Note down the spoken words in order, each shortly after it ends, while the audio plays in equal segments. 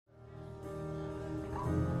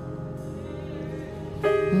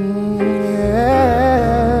Yeah.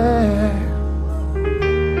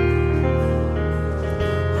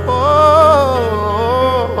 Oh,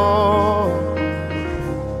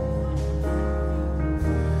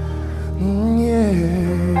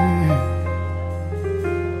 yeah.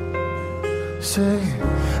 Say,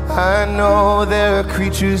 I know there are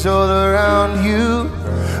creatures all around you.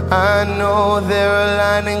 I know there are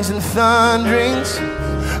lightnings and thunderings.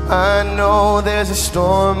 I know there's a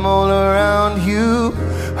storm all around you.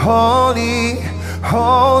 Holy,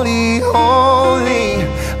 holy, holy.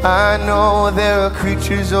 I know there are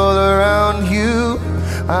creatures all around you.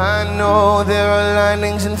 I know there are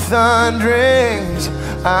lightnings and thunderings.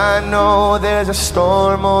 I know there's a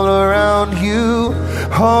storm all around you.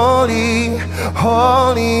 Holy,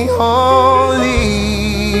 holy, holy.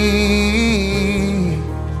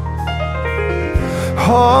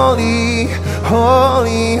 Holy,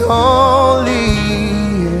 holy, holy.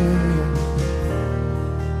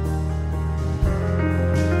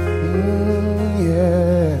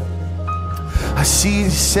 Yeah. I see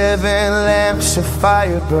the 7 lamps of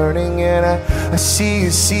fire burning, and I see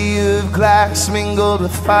a sea of glass mingled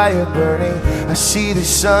with fire burning. I see the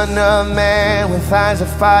Son of Man with eyes of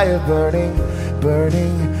fire burning,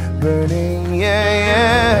 burning, burning, yeah,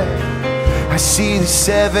 yeah. I see the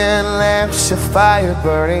 7 lamps of fire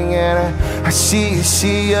burning, and I see a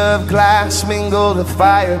sea of glass mingled with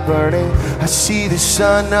fire burning. I see the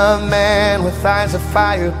Son of Man with eyes of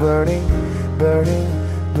fire burning, burning,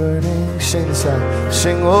 burning. Sing this out.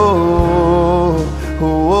 Sing, oh, oh,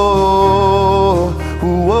 oh, oh,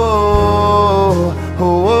 oh, oh,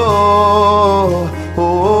 oh,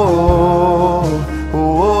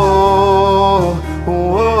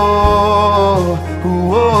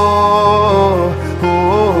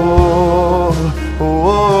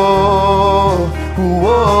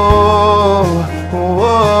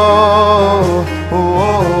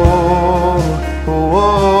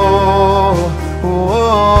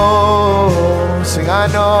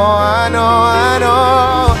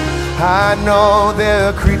 I know there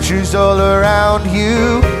are creatures all around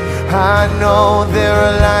you. I know there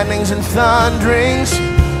are lightnings and thunderings.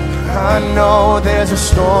 I know there's a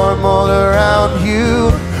storm all around you.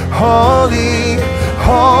 Holy,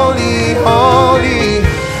 holy, holy.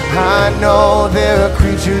 I know there are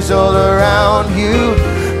creatures all around you.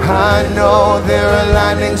 I know there are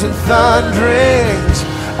lightnings and thunderings.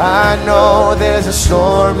 I know there's a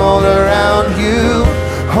storm all around you.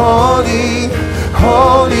 Holy,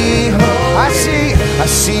 holy, holy. I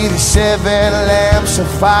see the 7 lamps of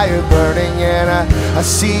fire burning, and I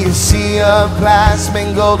see a sea of glass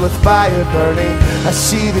mingled with fire burning. I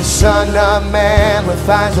see the Son of Man with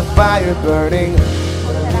eyes of fire burning.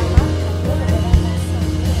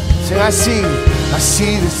 I see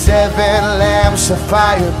the 7 lamps of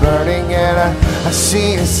fire burning, and I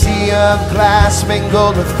see a sea of glass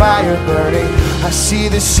mingled with fire burning. I see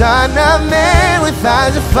the Son of Man with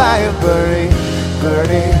eyes of fire burning,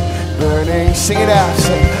 burning, burning. Sing it out,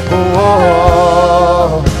 sing.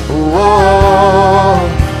 Oh, oh, oh,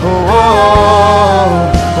 oh,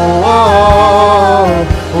 oh, oh,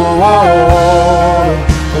 oh, oh, oh,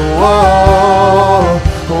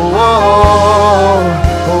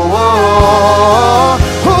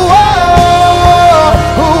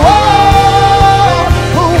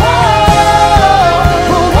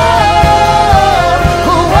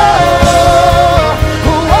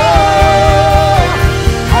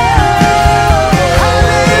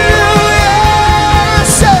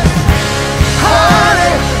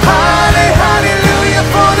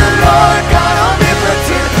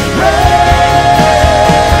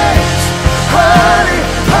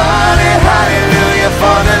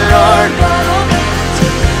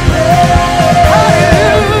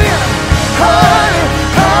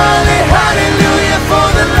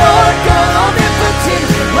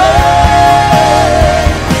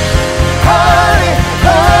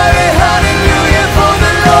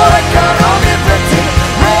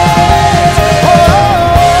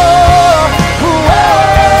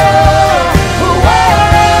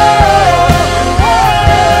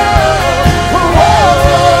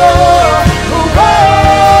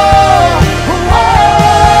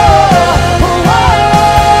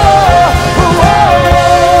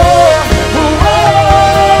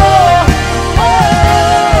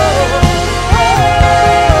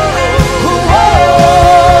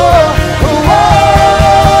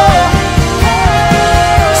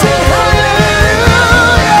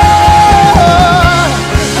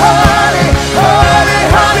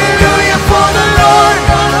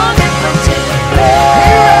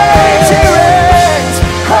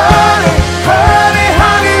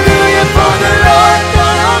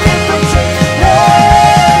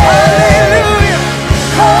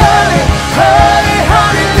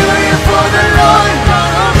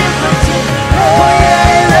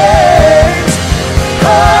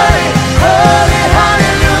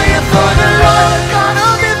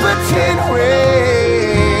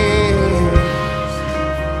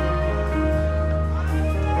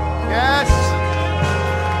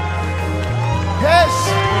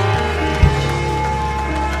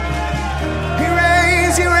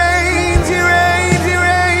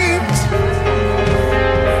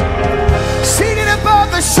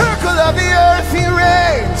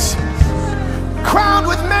 Crowned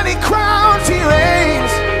with many crowns he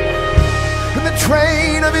reigns, and the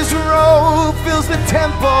train of his robe fills the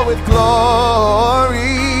temple with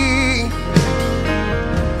glory.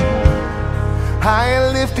 High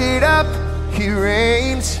and lifted up he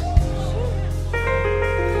reigns.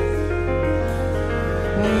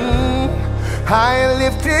 High and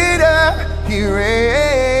lifted up he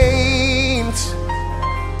reigns.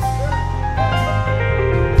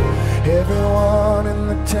 Everyone in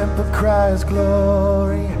the temple cries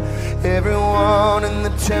glory. Everyone in the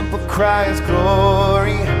temple cries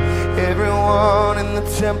glory. Everyone in the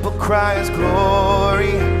temple cries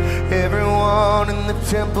glory. Everyone in the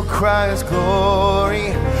temple cries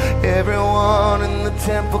glory. Everyone in the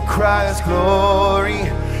temple cries glory.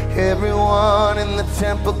 Everyone in the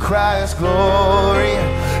temple cries glory.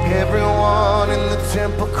 Everyone in the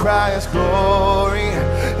temple cries glory.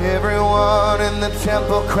 Everyone in the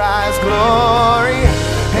temple cries glory.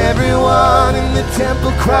 Everyone in the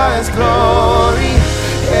temple cries glory.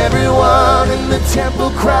 Everyone in the temple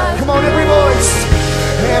cries. Come on, every voice.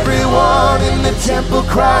 Everyone in the temple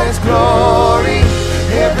cries glory.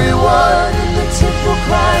 Everyone in the temple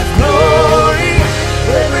cries glory.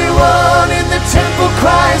 Everyone in the temple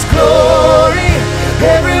cries glory.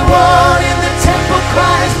 Everyone in the temple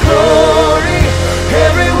cries glory.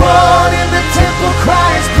 Everyone in the temple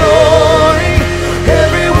cries glory.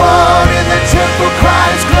 Everyone in the temple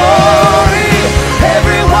cries glory.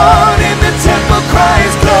 Everyone in the temple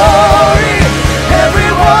cries glory.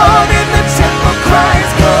 Everyone in the temple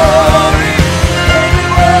cries glory.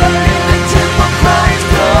 Everyone in the temple cries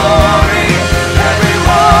glory.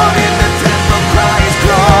 Everyone in the temple cries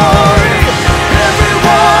glory.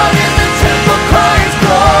 Everyone in the temple cries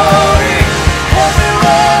glory.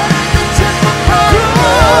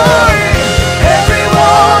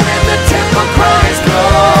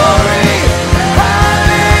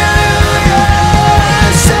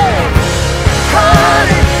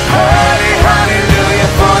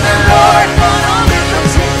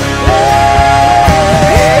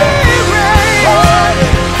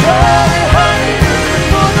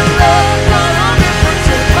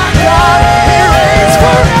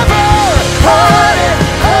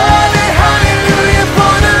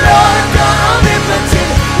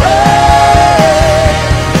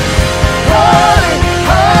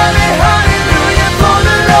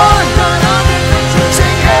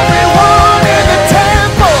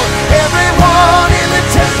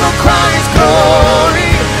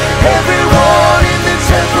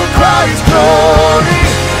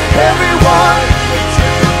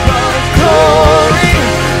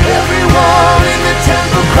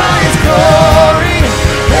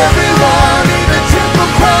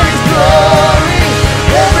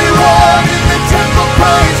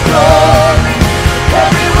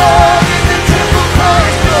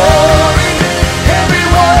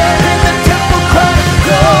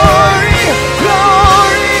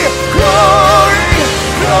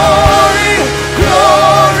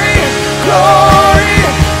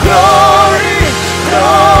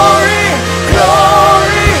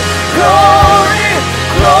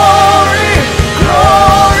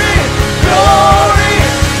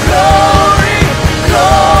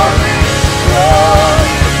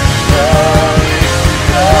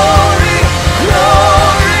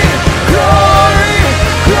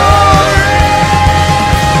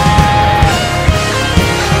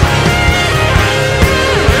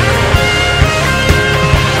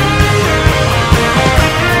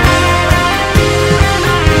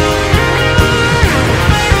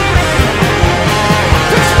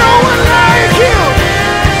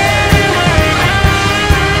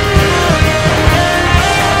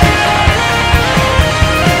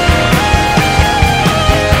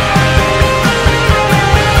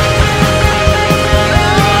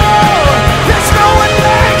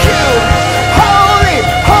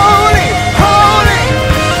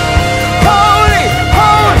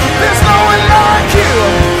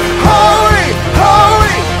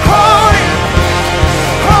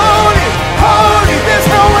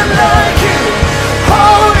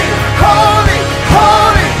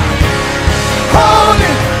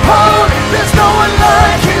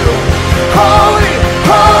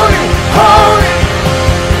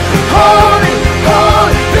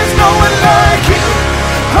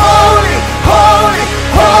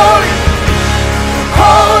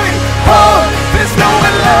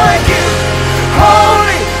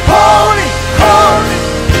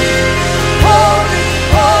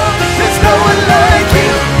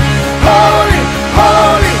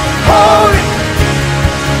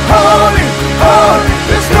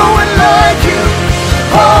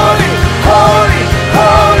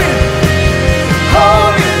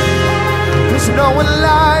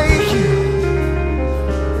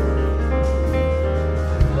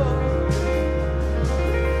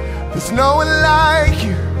 There's no one like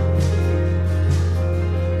you.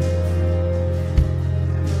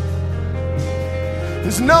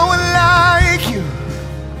 There's no one like you.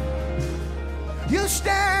 You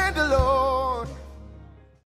stand alone.